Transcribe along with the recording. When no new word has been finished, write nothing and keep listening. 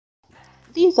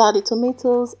These are the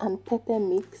tomatoes and pepper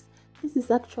mix. This is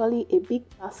actually a big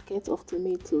basket of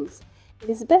tomatoes. It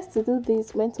is best to do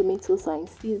this when tomatoes are in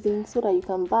season so that you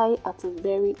can buy at a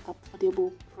very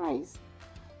affordable price.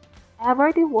 I have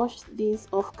already washed these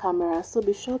off camera, so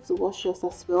be sure to wash yours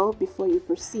as well before you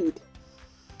proceed.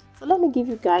 So let me give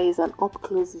you guys an up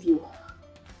close view.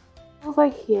 Over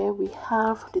here we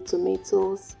have the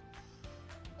tomatoes.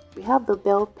 We have the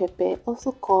bell pepper,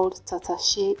 also called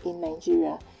tatashe in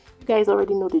Nigeria. You guys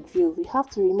already know the drill. We have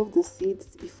to remove the seeds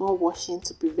before washing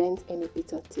to prevent any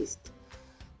bitter taste.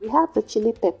 We have the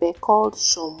chili pepper called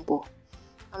shombo.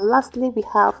 And lastly, we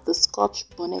have the scotch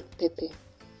bonnet pepper.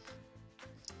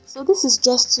 So this is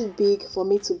just too big for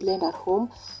me to blend at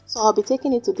home, so I'll be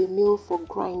taking it to the mill for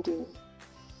grinding.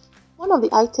 One of the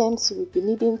items you will be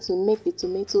needing to make the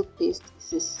tomato paste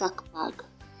is a sack bag.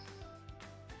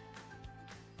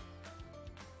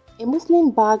 A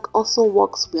muslin bag also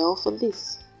works well for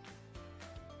this.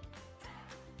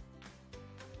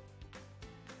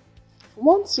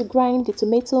 Once you grind the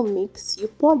tomato mix, you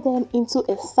pour them into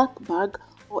a sack bag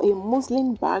or a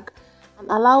muslin bag and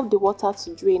allow the water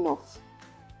to drain off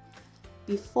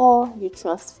before you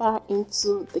transfer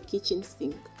into the kitchen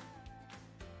sink.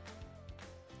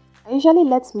 I usually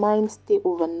let mine stay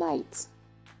overnight.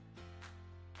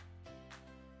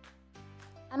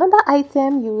 Another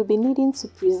item you will be needing to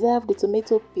preserve the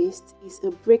tomato paste is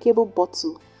a breakable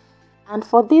bottle. And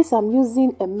for this, I'm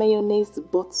using a mayonnaise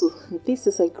bottle. This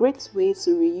is a great way to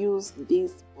reuse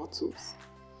these bottles.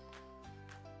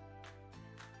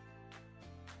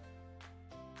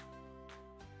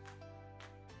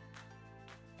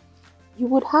 You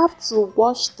would have to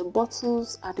wash the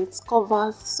bottles and its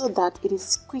covers so that it is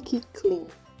squeaky clean.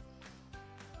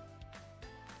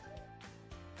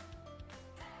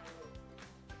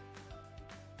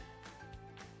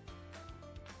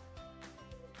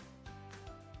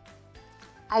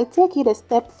 I take it a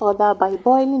step further by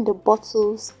boiling the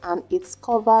bottles and its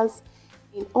covers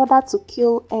in order to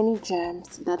kill any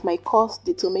germs that might cause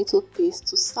the tomato paste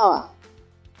to sour.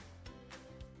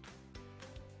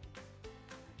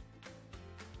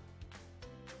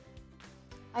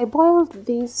 I boiled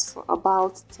this for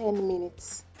about 10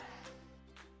 minutes.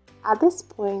 At this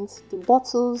point, the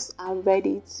bottles are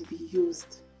ready to be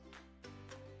used.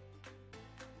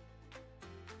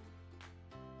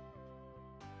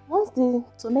 Once the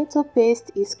tomato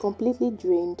paste is completely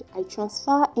drained, I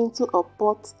transfer into a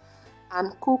pot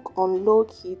and cook on low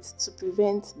heat to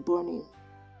prevent burning.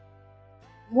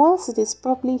 Once it is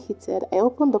properly heated, I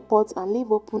open the pot and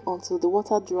leave open until the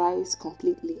water dries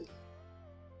completely.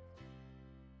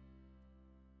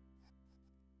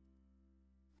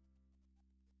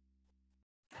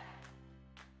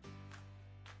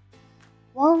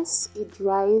 Once it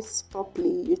dries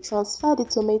properly, you transfer the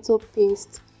tomato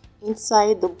paste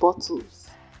inside the bottles.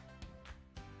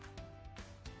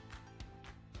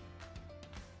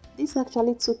 This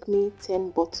actually took me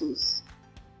 10 bottles.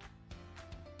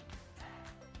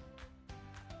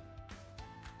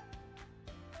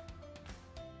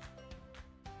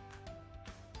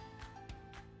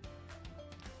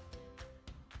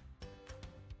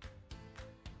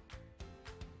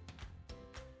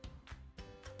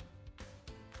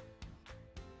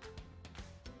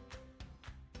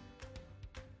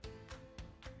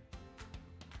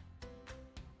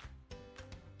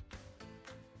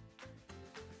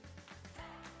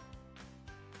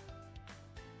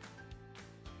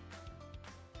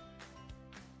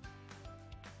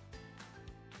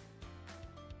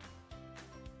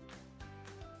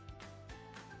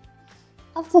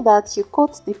 After that, you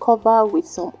coat the cover with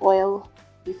some oil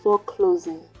before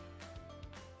closing.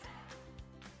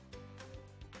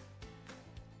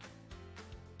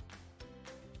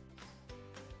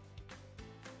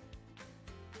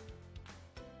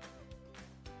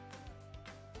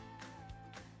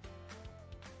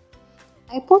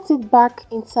 I put it back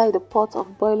inside the pot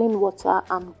of boiling water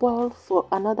and boil for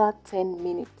another 10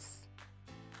 minutes.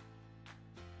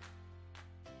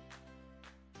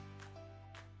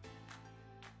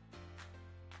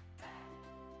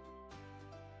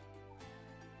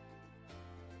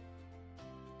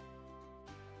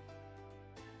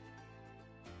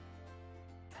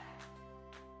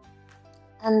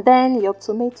 And then your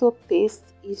tomato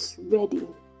paste is ready.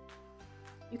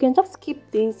 You can just keep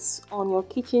this on your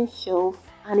kitchen shelf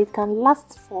and it can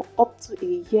last for up to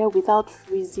a year without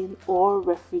freezing or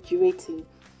refrigerating.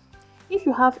 If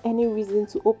you have any reason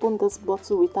to open this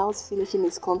bottle without finishing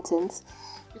its contents,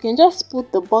 you can just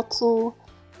put the bottle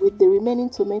with the remaining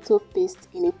tomato paste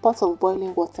in a pot of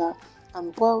boiling water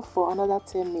and boil for another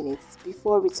 10 minutes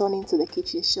before returning to the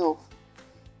kitchen shelf.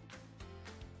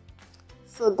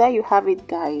 So there you have it,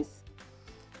 guys.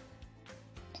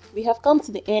 We have come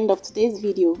to the end of today's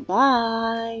video.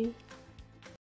 Bye.